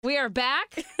We are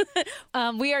back.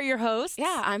 We are your hosts.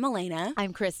 Yeah, I'm Elena.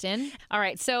 I'm Christen. All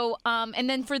right. So, and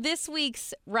then for this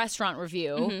week's restaurant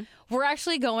review, we're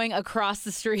actually going across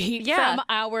the street from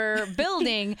our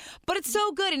building, but it's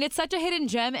so good and it's such a hidden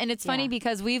gem. And it's funny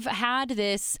because we've had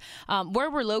this where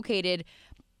we're located.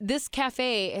 This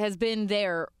cafe has been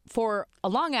there for a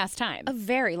long ass time, A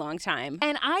very long time.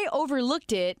 and I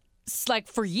overlooked it like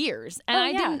for years, and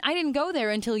I didn't go there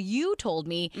until you told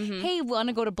me, hey, want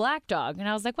to go to Black Dog? And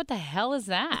I was like, what the hell is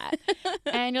that?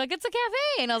 And you're like, it's a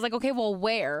cafe. And I was like, okay, well,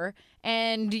 where?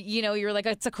 And you're like,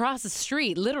 it's across the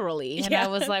street, literally. And I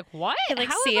was like, what? You can,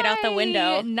 How see have it out the I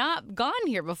window. not gone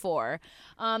here before.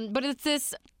 But it's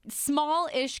this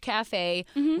small-ish cafe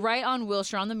right on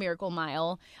Wilshire on the Miracle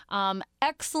Mile.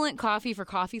 Excellent coffee for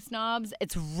coffee snobs.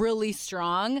 It's really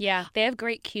strong. Yeah, they have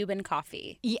great Cuban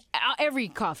coffee. Yeah, every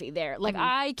coffee there. Like,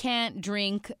 I can't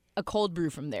drink a cold brew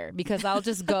from there because I'll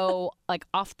just go like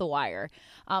off the wire.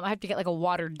 I have to get like a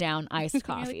watered down iced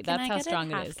coffee. That's how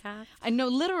strong it is. I know,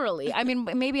 literally. I mean,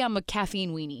 maybe I'm a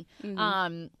caffeine weenie.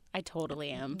 I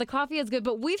totally am. The coffee is good,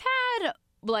 but we've had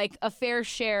like a fair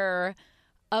share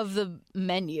of the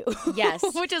menu. Yes.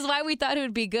 Which is why we thought it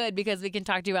would be good because we can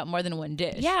talk to you about more than one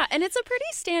dish. Yeah, and it's a pretty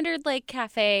standard like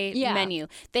cafe menu.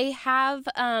 They have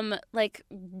like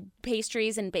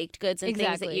pastries and baked goods and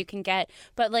things that you can get.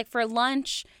 But like for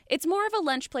lunch, it's more of a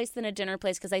lunch place than a dinner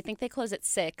place because I think they close at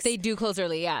 6. They do close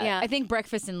early, yeah. I think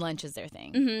breakfast and lunch is their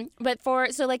thing. But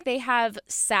so like they have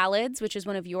salads, which is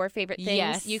one of your favorite things.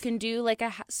 Yes. You can do like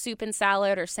a soup and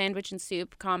salad or sandwich and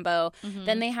soup combo.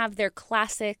 Then they have their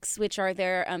classics, which are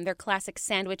their classic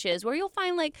sandwiches, where you'll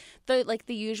find like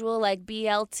the usual like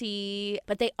BLT,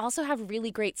 but they also have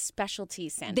really great specialty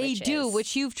sandwiches. They do,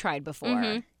 which you've tried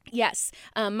before. Yes.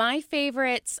 My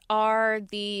favorites are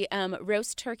the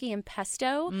roast turkey and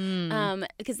pesto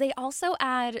because they also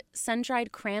add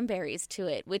sun-dried cranberries to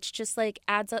it, which just like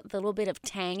adds a little bit of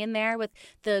tang in there with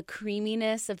the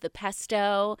creaminess of the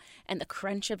pesto and the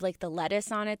crunch of like the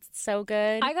lettuce on it. It's so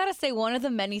good. I gotta say, one of the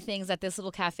many things that this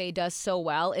little cafe does so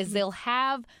well is they'll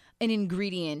have an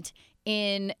ingredient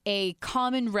in a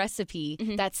common recipe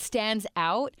that stands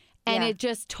out. And it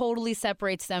just totally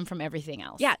separates them from everything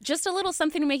else. Yeah, just a little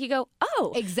something to make you go,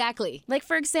 oh. Exactly. Like,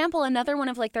 for example, another one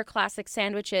of, like, their classic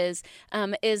sandwiches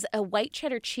is a white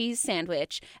cheddar cheese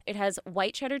sandwich. It has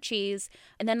white cheddar cheese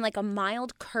and then, like, a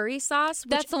mild curry sauce.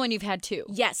 That's the one you've had, too.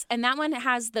 Yes, and that one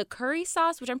has the curry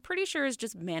sauce, which I'm pretty sure is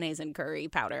just mayonnaise and curry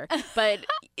powder. But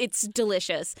it's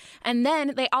delicious. And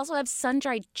then they also have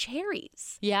sun-dried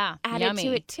cherries. Yeah, added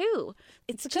to it, too.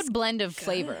 It's a good blend of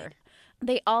flavor.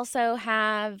 They also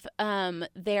have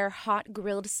their hot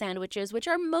grilled sandwiches, which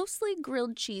are mostly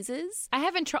grilled cheeses. I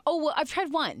haven't tried. Oh, well, I've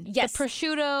tried one. Yes, the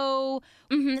prosciutto.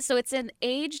 So it's an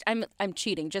aged. I'm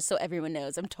cheating, just so everyone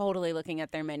knows. I'm totally looking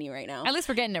at their menu right now. At least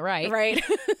we're getting it right. Right.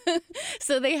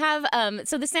 So they have.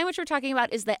 So the sandwich we're talking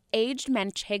about is the aged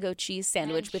manchego cheese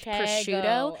sandwich with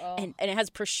prosciutto, and it has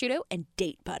prosciutto and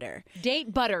date butter.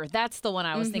 Date butter. That's the one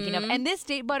I was thinking of. And this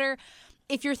date butter,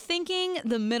 if you're thinking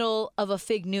the middle of a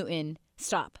Fig Newton,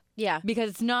 stop. Yeah.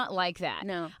 Because it's not like that.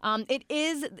 No. It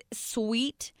is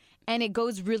sweet, and it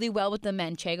goes really well with the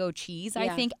manchego cheese, I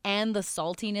think, and the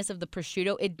saltiness of the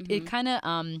prosciutto. It kind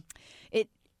of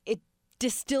it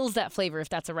distills that flavor, if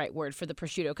that's the right word for the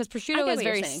prosciutto, because prosciutto is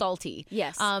very salty.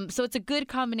 Yes. So it's a good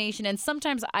combination, and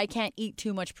sometimes I can't eat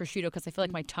too much prosciutto because I feel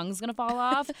like my tongue's gonna fall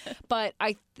off. But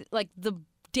I like the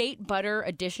date butter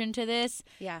addition to this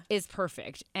is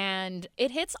perfect, and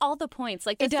it hits all the points.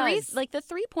 Like the does.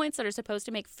 3 points that are supposed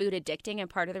to make food addicting, and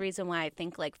part of the reason why I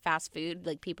think like fast food,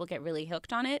 like people get really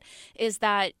hooked on it, is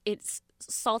that it's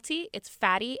salty, it's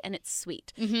fatty, and it's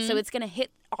sweet. So it's gonna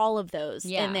hit all of those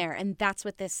in there, and that's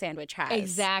what this sandwich has.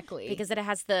 Exactly. Because it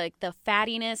has the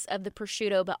fattiness of the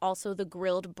prosciutto, but also the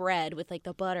grilled bread with like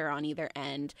the butter on either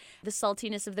end, the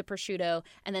saltiness of the prosciutto,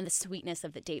 and then the sweetness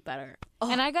of the date butter.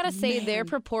 And I gotta say, their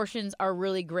proportions are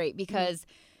really great because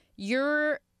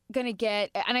you're gonna get,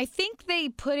 and I think they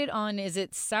put it on, is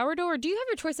it sourdough, or do you have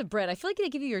your choice of bread? I feel like they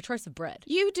give you your choice of bread.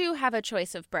 You do have a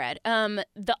choice of bread.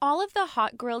 All of the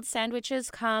hot grilled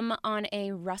sandwiches come on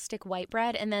a rustic white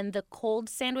bread, and then the cold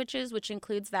sandwiches, which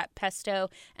includes that pesto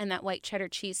and that white cheddar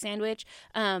cheese sandwich,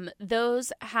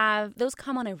 those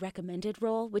come on a recommended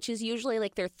roll, which is usually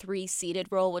like their 3-seated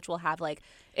roll, which will have like,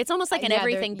 it's almost like an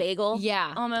everything bagel.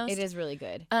 Yeah, almost. It is really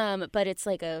good. But it's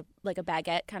like a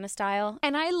baguette kind of style.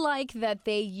 And I like that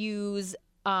they use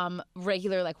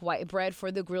regular like white bread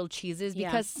for the grilled cheeses,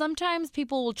 because sometimes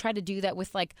people will try to do that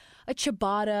with like a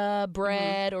ciabatta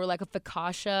bread or like a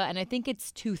focaccia, and I think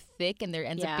it's too thick and there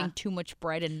ends up being too much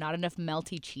bread and not enough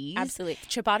melty cheese. Absolutely.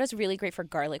 Ciabatta is really great for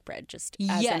garlic bread, just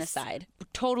as an aside.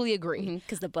 Totally agree.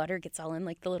 Because the butter gets all in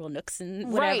like the little nooks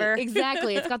and whatever. Right,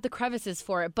 exactly. It's got the crevices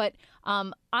for it. But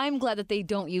I'm glad that they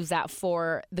don't use that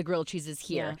for the grilled cheeses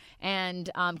here. And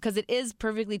because it is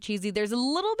perfectly cheesy, there's a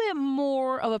little bit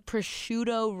more of a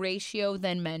prosciutto ratio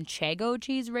than manchego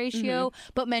cheese ratio.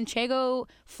 But manchego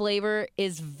flavor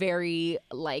is very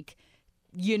like,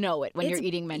 you know it when you're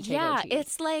eating manchego cheese. Yeah,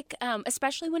 it's like,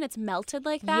 especially when it's melted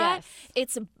like that,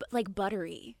 it's like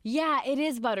buttery. Yeah, it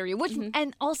is buttery. Which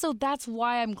and also that's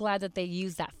why I'm glad that they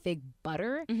use that fig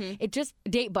butter. It just,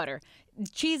 date butter.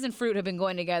 Cheese and fruit have been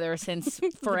going together since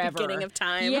forever. The beginning of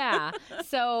time. Yeah.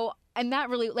 So, and that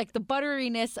really, like the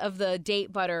butteriness of the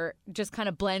date butter just kind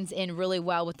of blends in really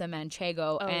well with the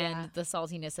manchego the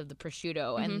saltiness of the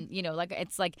prosciutto. And, you know, like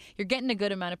it's like you're getting a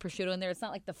good amount of prosciutto in there. It's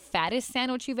not like the fattest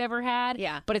sandwich you've ever had.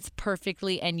 Yeah. But it's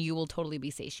perfectly, and you will totally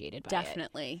be satiated by it.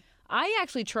 Definitely. I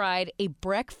actually tried a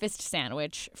breakfast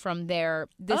sandwich from there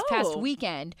this past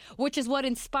weekend, which is what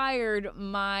inspired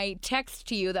my text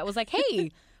to you that was like,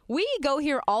 hey, we go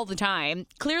here all the time.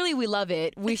 Clearly, we love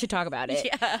it. We should talk about it.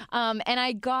 And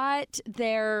I got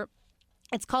their,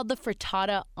 it's called the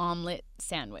frittata omelet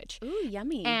sandwich. Ooh,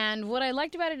 yummy. And what I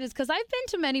liked about it is because I've been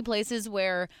to many places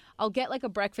where I'll get like a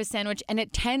breakfast sandwich and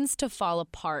it tends to fall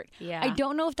apart. Yeah. I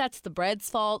don't know if that's the bread's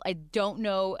fault. I don't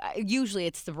know. Usually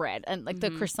it's the bread and like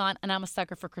the croissant. And I'm a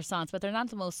sucker for croissants, but they're not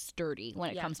the most sturdy when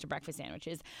it comes to breakfast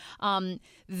sandwiches.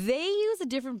 They use a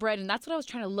different bread, and that's what I was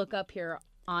trying to look up here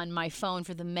on my phone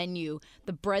for the menu,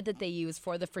 the bread that they use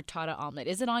for the frittata omelet.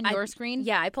 Is it on your screen?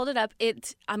 Yeah, I pulled it up.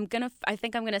 I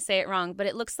think I'm gonna say it wrong, but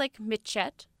it looks like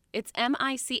michette. It's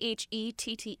Michette.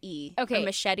 Okay. Or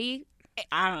machete.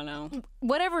 I don't know.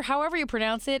 However you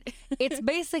pronounce it, it's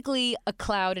basically a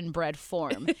cloud in bread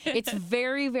form. It's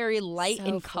very, very light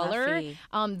in color.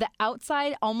 The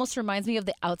outside almost reminds me of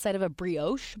the outside of a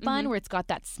brioche bun where it's got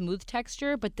that smooth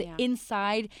texture, but the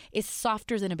inside is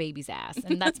softer than a baby's ass.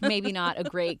 And that's maybe not a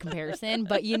great comparison,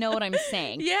 but you know what I'm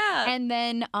saying. Yeah. And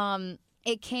then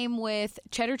it came with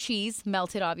cheddar cheese,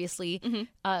 melted obviously,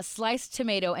 sliced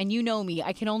tomato, and you know me,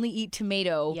 I can only eat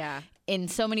tomato in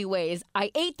so many ways.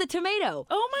 I ate the tomato.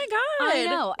 Oh my God. I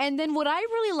know. And then what I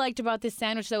really liked about this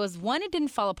sandwich though is one, it didn't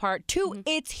fall apart. Two,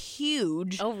 it's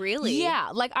huge. Oh really? Yeah.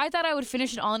 Like I thought I would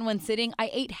finish it all in one sitting. I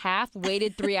ate half,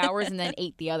 waited 3 hours, and then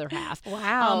ate the other half.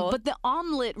 Wow. But the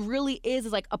omelet really is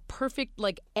like a perfect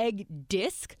like egg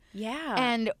disc. Yeah.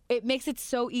 And it makes it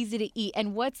so easy to eat.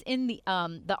 And what's in the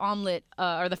omelet,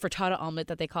 or the frittata omelet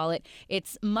that they call it,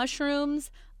 it's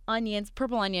mushrooms, onions,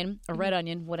 purple onion, or red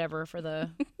onion, whatever for the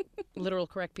literal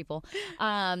correct people,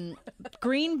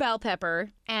 green bell pepper,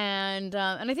 and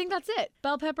I think that's it.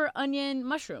 Bell pepper, onion,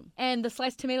 mushroom. And the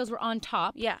sliced tomatoes were on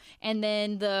top. Yeah. And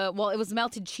then it was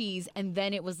melted cheese, and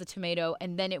then it was the tomato,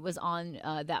 and then it was on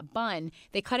that bun.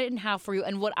 They cut it in half for you.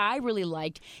 And what I really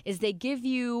liked is they give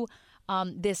you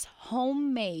this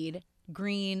homemade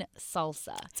green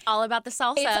salsa. It's all about the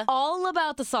salsa. It's all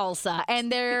about the salsa. And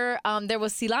there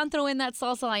was cilantro in that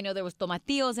salsa. I know there was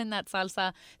tomatillos in that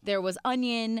salsa. There was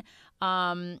onion.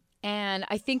 And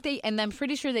I think I'm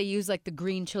pretty sure they use like the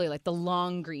green chili, like the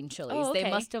long green chilies. Oh, okay. They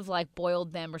must have like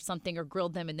boiled them or something, or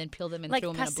grilled them and then peeled them and like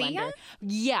threw them pasilla? in a blender.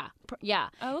 Yeah.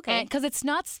 Oh, okay. Because it's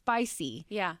not spicy.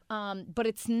 Yeah. But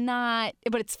it's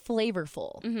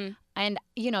flavorful. And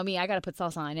you know me, I got to put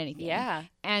salsa on anything. Yeah.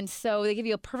 And so they give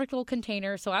you a perfect little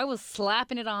container. So I was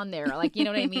slapping it on there, like, you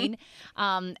know what I mean?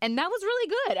 And that was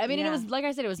really good. I mean, it was, like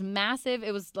I said, it was massive.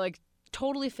 It was like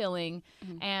totally filling.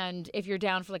 And if you're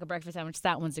down for like a breakfast sandwich,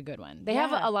 that one's a good one. They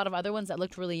have a lot of other ones that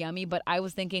looked really yummy, but I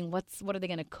was thinking, what are they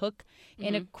going to cook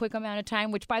in a quick amount of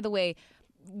time? Which, by the way,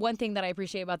 one thing that I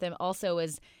appreciate about them also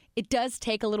is it does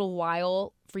take a little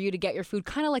while for you to get your food,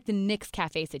 kind of like the Nick's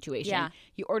Cafe situation. Yeah.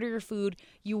 You order your food,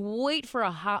 you wait for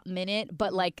a hot minute,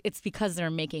 but like it's because they're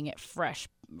making it fresh,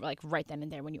 like right then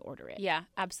and there when you order it. Yeah,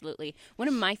 absolutely. One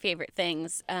of my favorite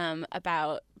things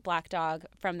about Black Dog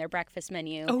from their breakfast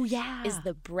menu is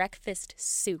the breakfast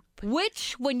soup.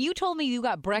 Which, when you told me you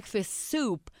got breakfast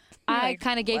soup, I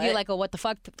kind of gave you like a what the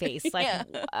fuck face. Like,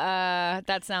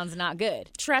 that sounds not good.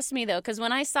 Trust me, though, because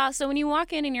when you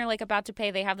walk in and you're like about to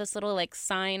pay, they have this little like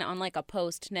sign on like a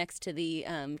post next to the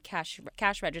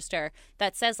cash register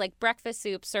that says like breakfast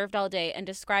soup served all day and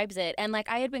describes it. And like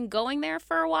I had been going there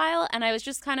for a while and I was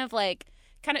just kind of like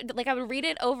kind of like I would read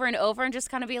it over and over and just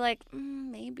kind of be like,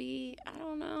 maybe, I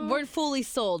don't know. Weren't fully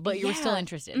sold, but you were still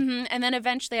interested. Mm-hmm. And then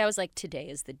eventually I was like, today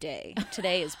is the day.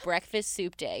 Today is breakfast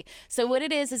soup day. So what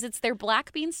it is it's their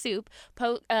black bean soup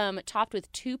topped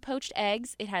with 2 poached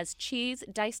eggs. It has cheese,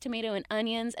 diced tomato, and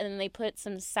onions, and then they put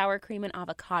some sour cream and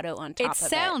avocado on top of it. It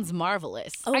sounds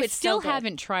marvelous. Oh, I it's still so good.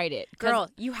 haven't tried it. Girl,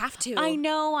 you have to. I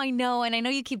know. And I know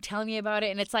you keep telling me about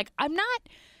it, and it's like, I'm not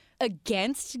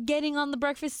against getting on the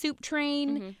breakfast soup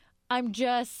train. Mm-hmm. I'm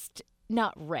just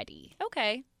not ready.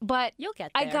 Okay. But you'll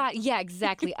get there.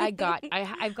 Exactly. I've got,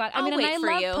 I'll wait and I for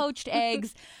love you. poached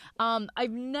eggs.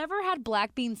 I've never had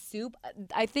black bean soup.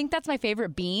 I think that's my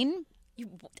favorite bean.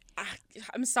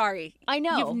 I'm sorry. I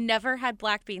know. You've never had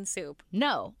black bean soup.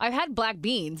 No, I've had black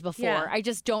beans before. Yeah. I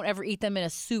just don't ever eat them in a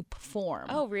soup form.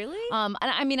 Oh, really? And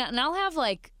I'll have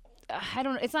like, I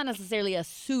don't know, it's not necessarily a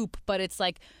soup, but it's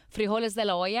like frijoles de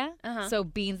la olla. So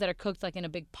beans that are cooked like in a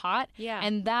big pot. Yeah.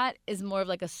 And that is more of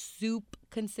like a soup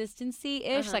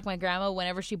consistency-ish. Like my grandma,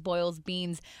 whenever she boils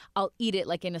beans, I'll eat it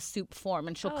like in a soup form.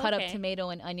 And she'll cut up tomato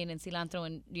and onion and cilantro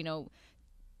and,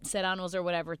 serranos or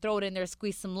whatever, throw it in there,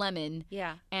 squeeze some lemon.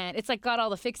 Yeah. And it's like got all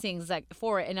the fixings like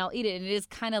for it, and I'll eat it, and it is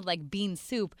kind of like bean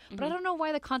soup. But I don't know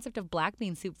why the concept of black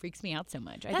bean soup freaks me out so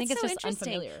much. I think it's so just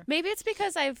unfamiliar. Maybe it's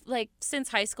because I've since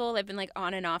high school I've been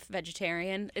on and off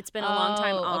vegetarian. It's been a long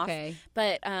time off. Okay.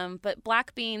 But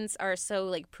black beans are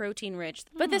so protein rich.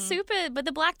 But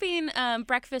the black bean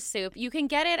breakfast soup, you can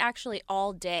get it actually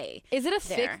all day. Is it a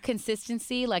thick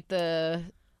consistency like the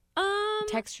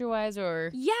texture-wise,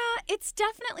 or? Yeah, it's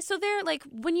definitely. So they're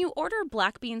when you order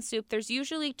black bean soup, there's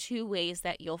usually 2 ways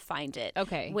that you'll find it.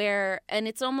 Okay. And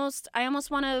it's I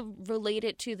almost want to relate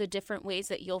it to the different ways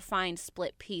that you'll find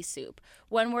split pea soup.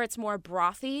 One where it's more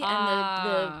brothy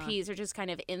and the peas are just kind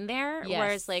of in there. Yes.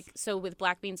 Whereas so with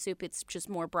black bean soup, it's just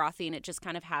more brothy and it just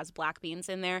kind of has black beans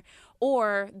in there.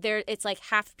 Or it's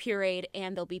half pureed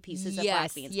and there'll be pieces of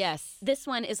black beans. Yes. This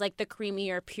one is the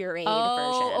creamier pureed version.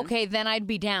 Oh, okay. Then I'd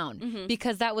be down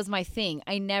because that was my thing.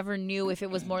 I never knew if it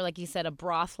was more like you said, a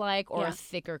broth-like or a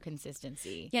thicker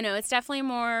consistency. It's definitely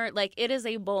more it is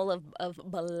a bowl of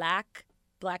black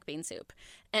bean soup.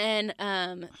 And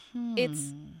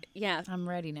it's I'm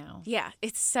ready now. Yeah,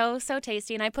 it's so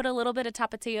tasty. And I put a little bit of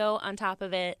tapatio on top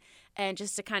of it, and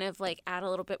just to kind of add a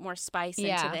little bit more spice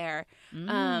into there.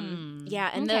 And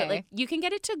you can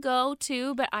get it to go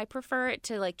too, but I prefer it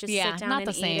to just sit down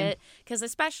and eat it, because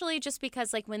especially just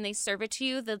because when they serve it to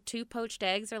you, the 2 poached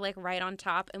eggs are right on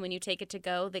top, and when you take it to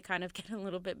go, they kind of get a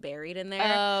little bit buried in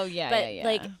there. Oh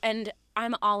yeah, and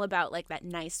I'm all about that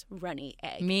nice runny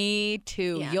egg. Me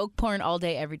too. Yeah. Yolk porn all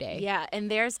day, every day. Yeah,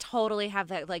 and theirs totally have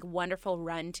that wonderful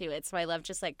run to it. So I love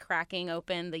just cracking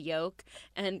open the yolk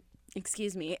and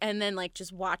and then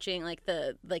just watching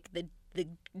the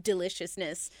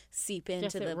deliciousness seep into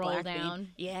just the roll black down. bean.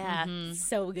 Yeah,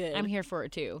 so good. I'm here for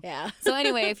it too. Yeah. So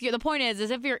anyway, the point is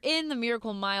if you're in the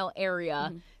Miracle Mile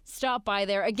area, stop by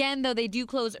there. Again, though, they do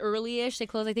close early-ish. They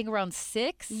close, I think, around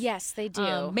 6. Yes, they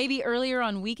do. Maybe earlier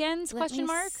on weekends, question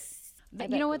mark?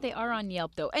 You know what? They are on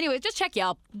Yelp, though. Anyway, just check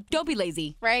Yelp. Don't be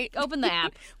lazy. Right? Open the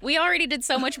app. We already did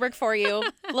so much work for you.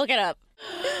 Look it up.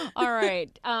 All right.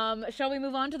 Shall we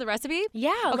move on to the recipe?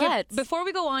 Yeah, okay, let's. Before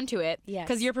we go on to it, Yes.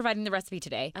 because you're providing the recipe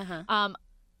today, Uh-huh.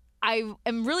 I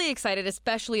am really excited,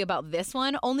 especially about this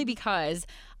one, only because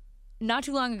not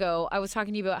too long ago, I was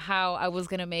talking to you about how I was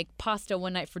going to make pasta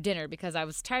one night for dinner because I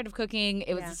was tired of cooking.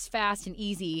 It was fast and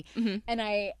easy. And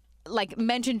I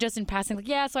mentioned just in passing,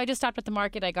 so I just stopped at the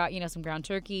market. I got, some ground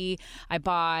turkey. I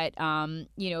bought,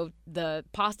 the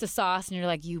pasta sauce. And you're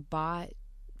like, you bought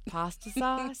pasta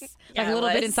sauce? Yeah, a little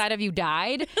bit inside of you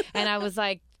died. And I was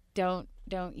like, don't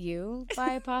you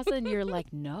buy pasta? And you're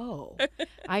like, no,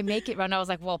 I make it. And I was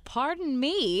like, well, pardon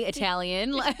me,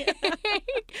 Italian.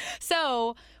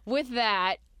 So with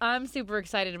that, I'm super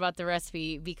excited about the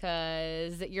recipe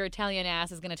because your Italian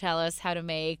ass is going to tell us how to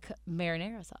make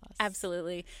marinara sauce.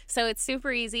 Absolutely. So it's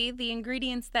super easy. The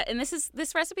ingredients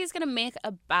this recipe is going to make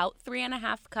about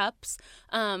 3.5 cups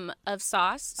of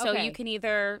sauce. So you can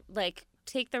either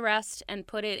take the rest and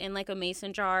put it in a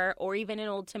mason jar or even an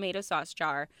old tomato sauce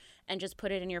jar and just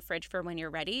put it in your fridge for when you're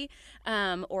ready,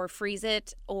 or freeze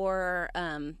it, or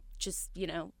just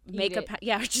make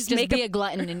be a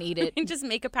glutton and eat it. Just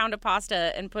make a pound of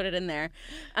pasta and put it in there.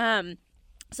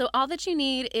 So all that you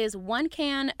need is 1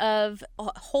 can of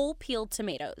whole peeled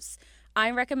tomatoes.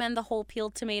 I recommend the whole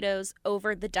peeled tomatoes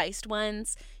over the diced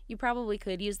ones. You probably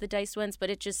could use the diced ones, but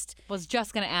it just... Was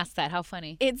just going to ask that. How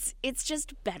funny. It's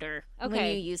just better when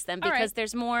you use them because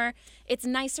there's more... It's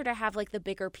nicer to have, like, the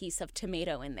bigger piece of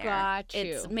tomato in there. Got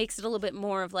you. It makes it a little bit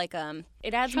more of, like,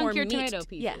 it adds more meat. tomato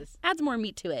pieces. Yeah, adds more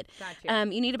meat to it. Got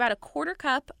you. You need about a quarter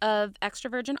cup of extra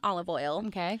virgin olive oil.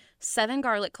 Okay. 7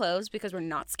 garlic cloves, because we're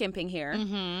not skimping here.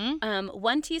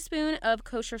 1 teaspoon of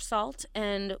kosher salt,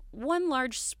 and 1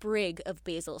 large sprig of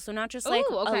basil. So not just like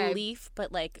a leaf,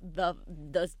 but like the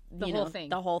whole thing.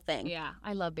 The whole thing. Yeah,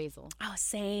 I love basil. Oh,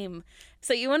 same.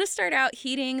 So you want to start out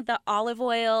heating the olive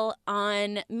oil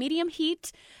on medium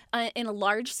heat in a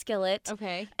large skillet.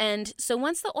 Okay. And so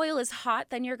once the oil is hot,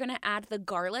 then you're going to add the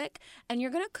garlic, and you're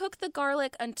going to cook the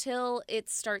garlic until it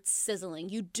starts sizzling.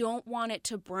 You don't want it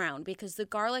to brown because the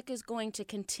garlic is going to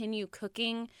continue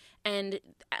cooking, and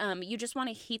you just want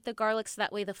to heat the garlic so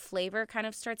that way the flavor kind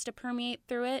of starts to permeate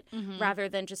through it rather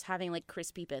than just having like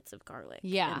crispy bits of garlic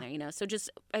in there, So just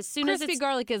as soon as crispy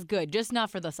garlic is good, just not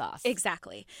for the sauce.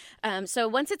 Exactly. So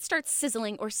once it starts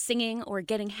sizzling or singing or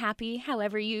getting happy,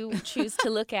 however you choose to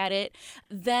look at it,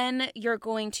 then you're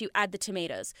going to add the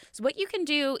tomatoes. So what you can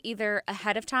do either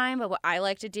ahead of time, but what I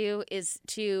like to do is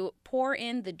to pour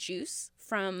in the juice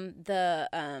from the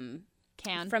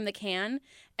can,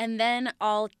 and then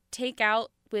I'll take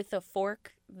out with a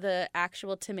fork the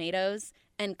actual tomatoes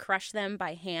and crush them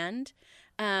by hand.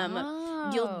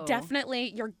 You're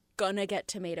gonna get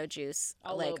tomato juice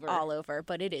all over,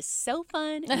 but it is so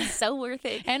fun and so worth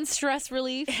it. And stress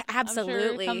relief. Absolutely. I'm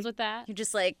sure it comes with that. You're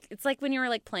just like, it's like when you were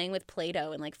like playing with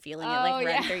Play-Doh and like feeling it like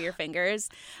run through your fingers.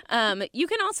 You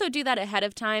can also do that ahead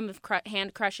of time of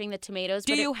hand crushing the tomatoes.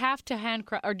 Do you have to hand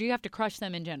crush, or do you have to crush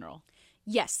them in general?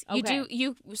 Yes, you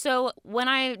do. So when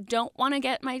I don't want to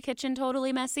get my kitchen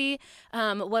totally messy,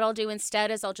 what I'll do instead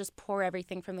is I'll just pour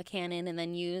everything from the can in and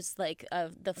then use like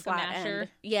the flat end.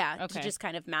 Yeah, to just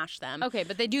kind of mash them. Okay,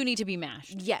 but they do need to be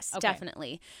mashed. Yes,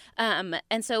 definitely. And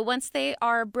so once they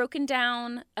are broken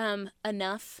down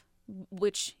enough,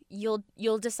 which you'll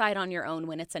decide on your own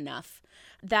when it's enough,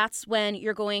 that's when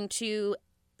you're going to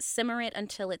simmer it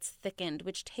until it's thickened,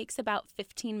 which takes about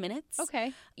 15 minutes.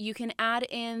 Okay. You can add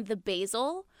in the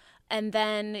basil, and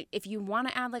then if you want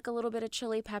to add like a little bit of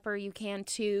chili pepper, you can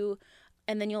too.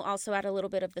 And then you'll also add a little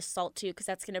bit of the salt too, because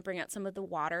that's going to bring out some of the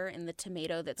water in the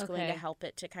tomato that's going to help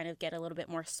it to kind of get a little bit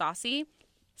more saucy.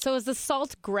 So is the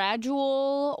salt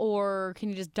gradual, or can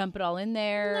you just dump it all in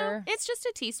there? No, it's just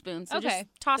a teaspoon. So just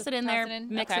toss it in there,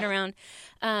 mix it around.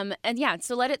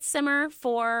 So let it simmer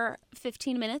for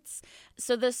 15 minutes.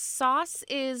 So the sauce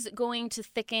is going to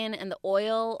thicken, and the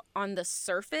oil on the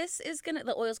surface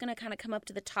the oil's gonna kind of come up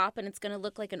to the top, and it's gonna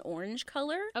look like an orange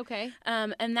color. Okay.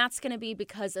 And that's gonna be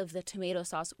because of the tomato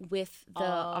sauce with the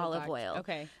olive oil.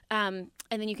 Okay. And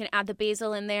then you can add the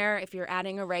basil in there. If you're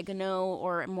adding oregano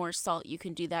or more salt, you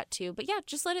can do that too. But yeah,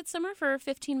 just let it simmer for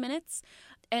 15 minutes.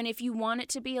 And if you want it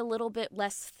to be a little bit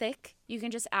less thick, you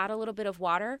can just add a little bit of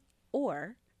water.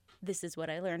 Or, this is what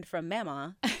I learned from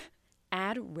Mama,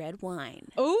 add red wine.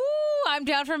 Ooh, I'm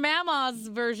down for Mama's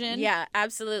version. Yeah,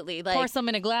 absolutely. Pour some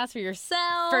in a glass for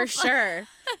yourself. For sure.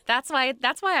 That's why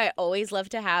I always love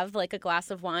to have like a glass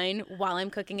of wine while I'm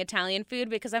cooking Italian food,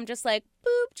 because I'm just like,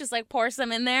 boop, just like pour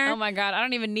some in there. Oh my God, I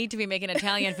don't even need to be making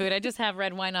Italian food. I just have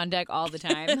red wine on deck all the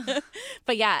time.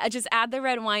 But yeah, I just add the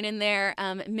red wine in there,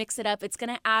 mix it up. It's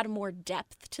going to add more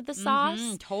depth to the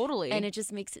sauce. Totally. And it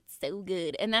just makes it so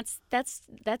good. And that's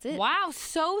it. Wow,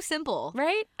 so simple.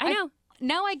 Right? I know.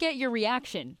 Now I get your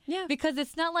reaction. Yeah. Because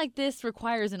it's not like this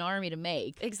requires an army to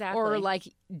make. Exactly. Or like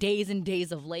days and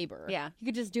days of labor. Yeah. You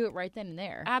could just do it right then and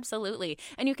there. Absolutely.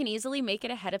 And you can easily make it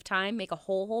ahead of time, make a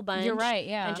whole bunch. You're right,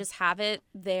 yeah. And just have it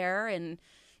there, and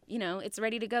it's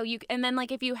ready to go. And then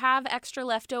like if you have extra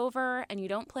left over and you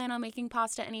don't plan on making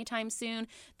pasta anytime soon,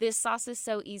 this sauce is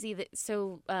so easy,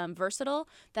 so versatile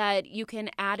that you can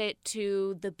add it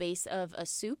to the base of a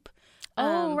soup.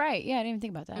 Oh, right. Yeah, I didn't even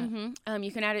think about that. Mm-hmm.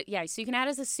 You can add it. Yeah, so you can add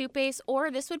it as a soup base, or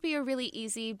this would be a really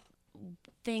easy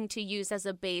thing to use as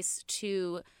a base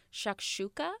to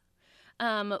shakshuka,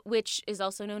 which is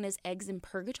also known as eggs in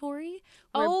purgatory.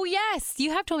 Oh, yes.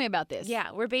 You have told me about this.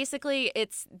 Yeah, where basically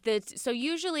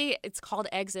usually it's called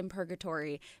eggs in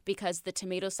purgatory because the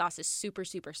tomato sauce is super,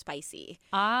 super spicy.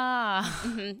 Ah.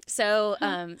 Mm-hmm.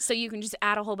 So you can just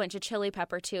add a whole bunch of chili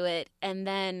pepper to it, and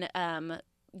then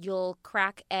you'll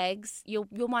crack eggs. You'll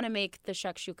want to make the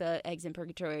shakshuka eggs in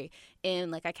purgatory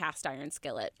in like a cast iron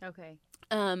skillet. Okay.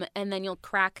 And then you'll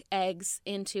crack eggs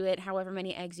into it, however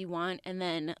many eggs you want, and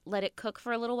then let it cook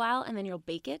for a little while, and then you'll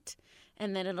bake it.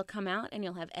 And then it'll come out, and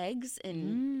you'll have eggs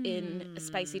in a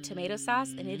spicy tomato sauce,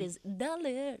 and it is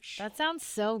delish. That sounds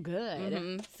so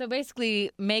good. So basically,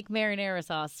 make marinara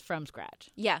sauce from scratch.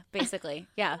 Yeah, basically.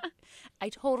 Yeah. I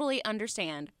totally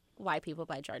understand why people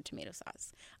buy jarred tomato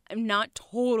sauce. I'm not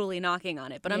totally knocking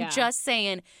on it, but I'm just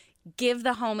saying give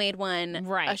the homemade one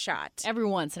a shot. Every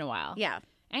once in a while. Yeah.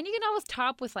 And you can always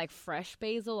top with like fresh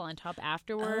basil on top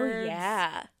afterwards. Oh,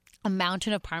 yeah. A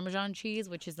mountain of Parmesan cheese,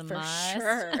 which is a must. For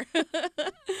sure.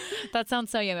 That sounds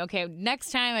so yummy. Okay,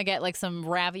 next time I get like some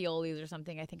raviolis or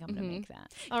something, I think I'm going to make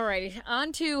that. All right,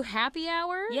 on to happy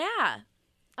hour. Yeah.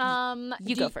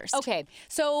 You go first. Okay,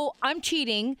 so I'm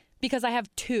cheating because I have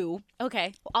two.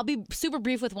 Okay. I'll be super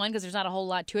brief with one because there's not a whole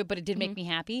lot to it, but it did make me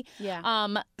happy. Yeah.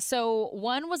 So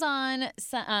one was on,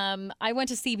 I went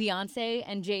to see Beyonce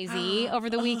and Jay-Z over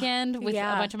the weekend with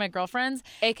a bunch of my girlfriends.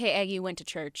 AKA you went to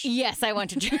church. Yes, I went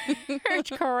to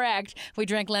church. Correct. We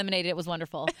drank lemonade. It was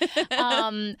wonderful.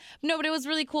 No, but it was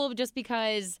really cool just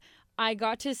because I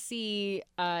got to see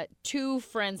two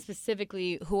friends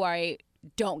specifically who I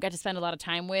don't get to spend a lot of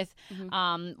time with.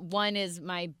 One is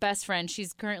my best friend.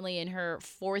 She's currently in her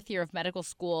 4th year of medical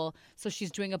school, so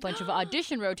she's doing a bunch of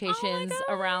audition rotations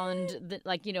around,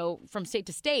 from state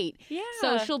to state. Yeah.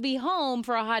 So she'll be home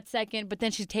for a hot second, but then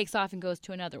she takes off and goes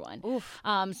to another one. Oof.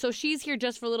 So she's here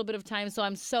just for a little bit of time, so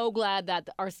I'm so glad that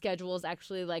our schedules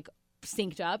actually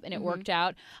synced up and it worked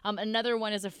out. Another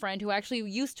one is a friend who actually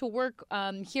used to work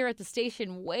here at the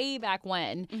station way back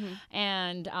when,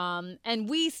 and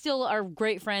we still are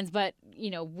great friends, but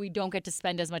we don't get to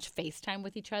spend as much FaceTime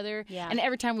with each other. Yeah. And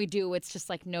every time we do, it's just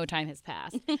like no time has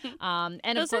passed. And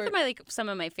those are some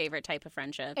of my favorite type of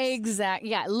friendships. Exactly.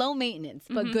 Yeah, low maintenance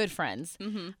but good friends.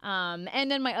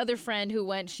 And then my other friend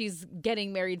who she's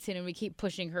getting married soon, and we keep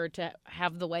pushing her to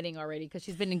have the wedding already because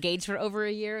she's been engaged for over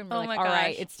a year, and we're all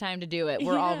right, it's time to do it.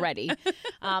 We're all ready.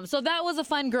 So that was a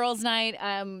fun girls' night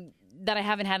that I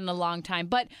haven't had in a long time.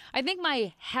 But I think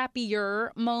my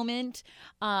happier moment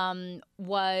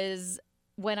was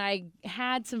when I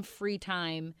had some free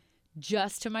time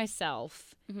just to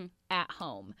myself at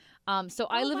home. So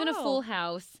I live in a full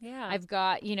house. Yeah. I've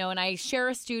got, and I share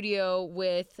a studio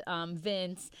with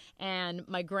Vince, and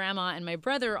my grandma and my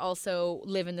brother also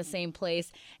live in the same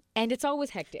place. And it's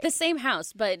always hectic. The same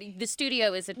house, but the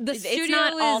studio is it's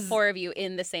not all four of you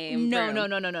in the same room.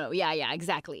 No. Yeah,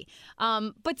 exactly.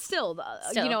 But still.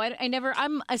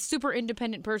 I'm a super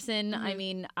independent person. I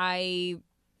mean, I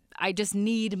just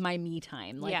need my me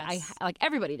time. Like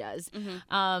everybody does.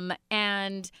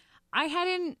 And I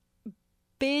hadn't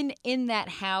been in that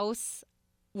house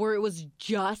where it was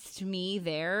just me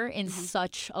there in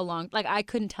such a long, I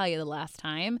couldn't tell you the last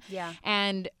time. Yeah.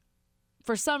 And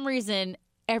for some reason,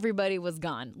 everybody was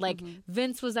gone.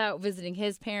 Vince was out visiting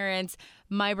his parents.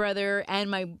 My brother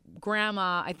and my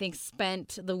grandma, I think,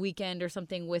 spent the weekend or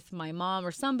something with my mom,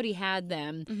 or somebody had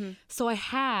them. So I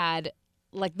had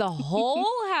the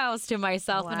whole house to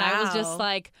myself. Wow. And I was just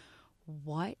like,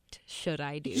 what should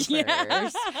I do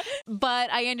first?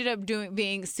 But I ended up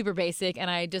being super basic,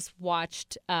 and I just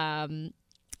watched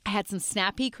I had some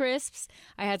Snappy Crisps.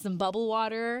 I had some bubble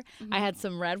water. I had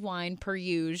some red wine, per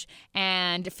usual.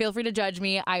 And feel free to judge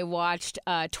me. I watched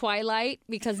Twilight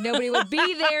because nobody would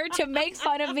be there to make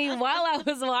fun of me while I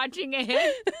was watching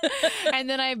it. And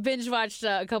then I binge watched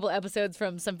a couple episodes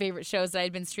from some favorite shows that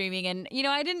I'd been streaming. And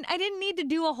I didn't need to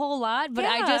do a whole lot, but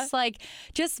I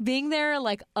just being there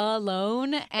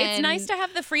alone. And it's nice to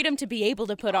have the freedom to be able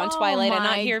to put on Twilight and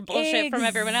not hear bullshit from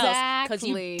everyone else, because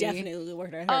you definitely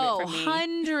would have heard it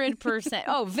from me. 100%.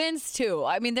 Oh, Vince too.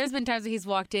 I mean, there's been times that he's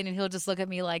walked in and he'll just look at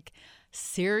me like,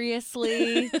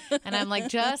 seriously? And I'm like,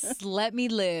 just let me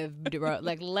live, bro.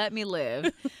 Let me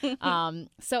live.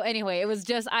 So anyway, it was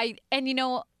just I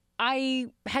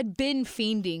had been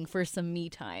fiending for some me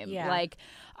time. Yeah.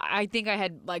 I think I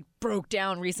had broke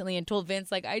down recently and told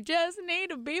Vince I just need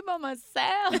to be by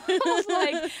myself.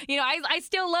 I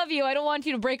still love you. I don't want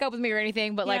you to break up with me or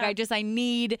anything, but I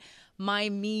need my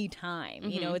me time.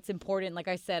 It's important. Like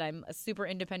I said, I'm a super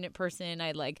independent person.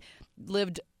 I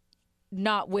lived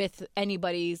not with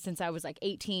anybody since I was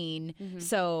 18.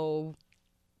 So,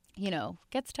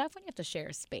 gets tough when you have to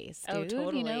share space, dude. Oh,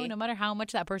 totally. No matter how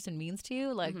much that person means to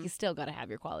you, you still got to have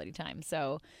your quality time.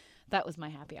 So that was my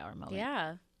happy hour moment.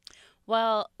 Yeah.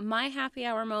 Well, my happy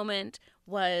hour moment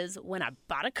was when I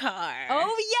bought a car.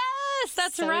 Oh, yes!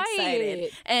 That's so right.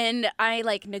 Excited. And I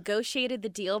negotiated the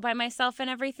deal by myself and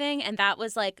everything, and that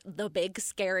was the big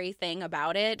scary thing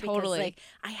about it. Totally. Because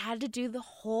I had to do the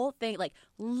whole thing,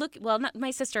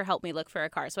 my sister helped me look for a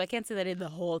car, so I can't say that I did the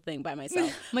whole thing by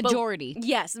myself. Majority. But,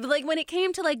 yes. But like when it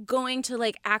came to like going to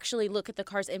like actually look at the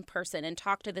cars in person and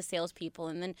talk to the salespeople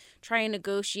and then try and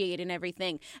negotiate and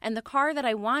everything. And the car that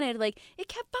I wanted, like it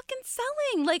kept fucking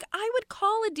selling. Like I would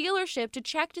call a dealership to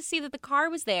check to see that the car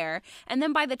was there. And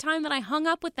then by the time that I hung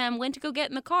up with them, went to go get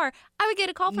in the car, I would get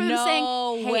a call from them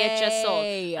saying, hey, it just sold.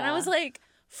 And I was like,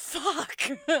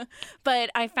 fuck. But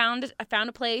I found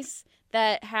a place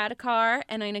that had a car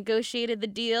and I negotiated the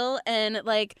deal and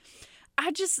like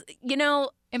I just,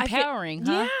 empowering,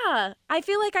 huh? Yeah. I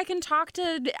feel like I can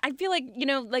I feel like,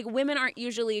 like women aren't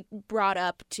usually brought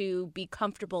up to be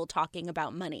comfortable talking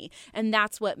about money. And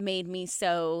that's what made me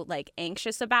so like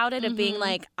anxious about it, of being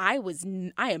like, I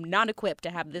am not equipped to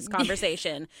have this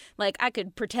conversation. Like I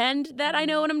could pretend that I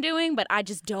know what I'm doing, but I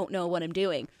just don't know what I'm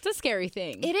doing. It's a scary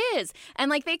thing. It is. And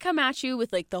like they come at you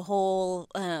with like the whole,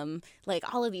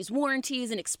 like all of these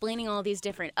warranties and explaining all these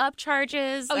different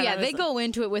upcharges. Oh, yeah. They go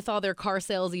into it with all their car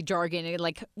salesy jargon and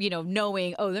like,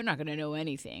 knowing, they're not going to know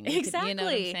anything. Exactly. You know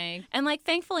what I'm saying? And like,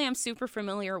 thankfully, I'm super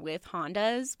familiar with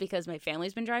Hondas because my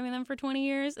family's been driving them for 20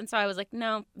 years. And so I was like,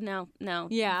 no.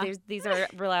 Yeah. These are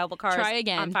reliable cars. Try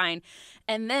again. I'm fine.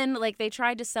 And then like they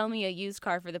tried to sell me a used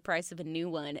car for the price of a new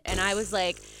one. And I was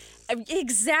like,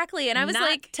 exactly. And I was not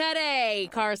like, today,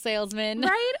 car salesman.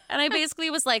 Right? And I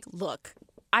basically was like, look.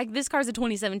 This car's a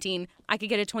 2017. I could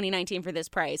get a 2019 for this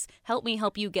price. Help me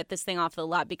help you get this thing off the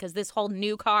lot because this whole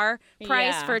new car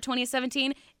price for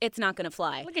 2017, it's not going to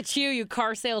fly. Look at you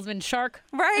car salesman shark.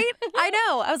 Right? I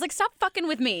know. I was like, stop fucking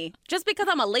with me. Just because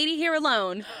I'm a lady here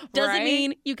alone doesn't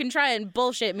mean you can try and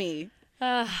bullshit me.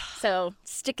 So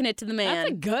sticking it to the man.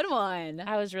 That's a good one.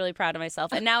 I was really proud of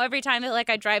myself. And now every time that like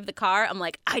I drive the car, I'm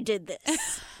like, I did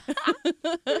this.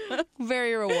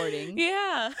 Very rewarding.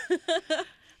 Yeah.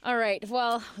 All right.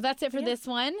 Well, that's it for this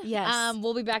one. Yes.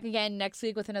 We'll be back again next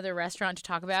week with another restaurant to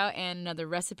talk about and another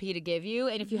recipe to give you.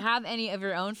 And if you have any of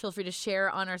your own, feel free to share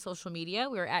on our social media.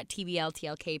 We're at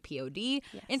TBLTLKPOD,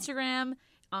 Instagram,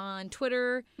 on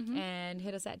Twitter, and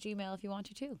hit us at Gmail if you want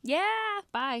to too. Yeah.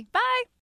 Bye. Bye.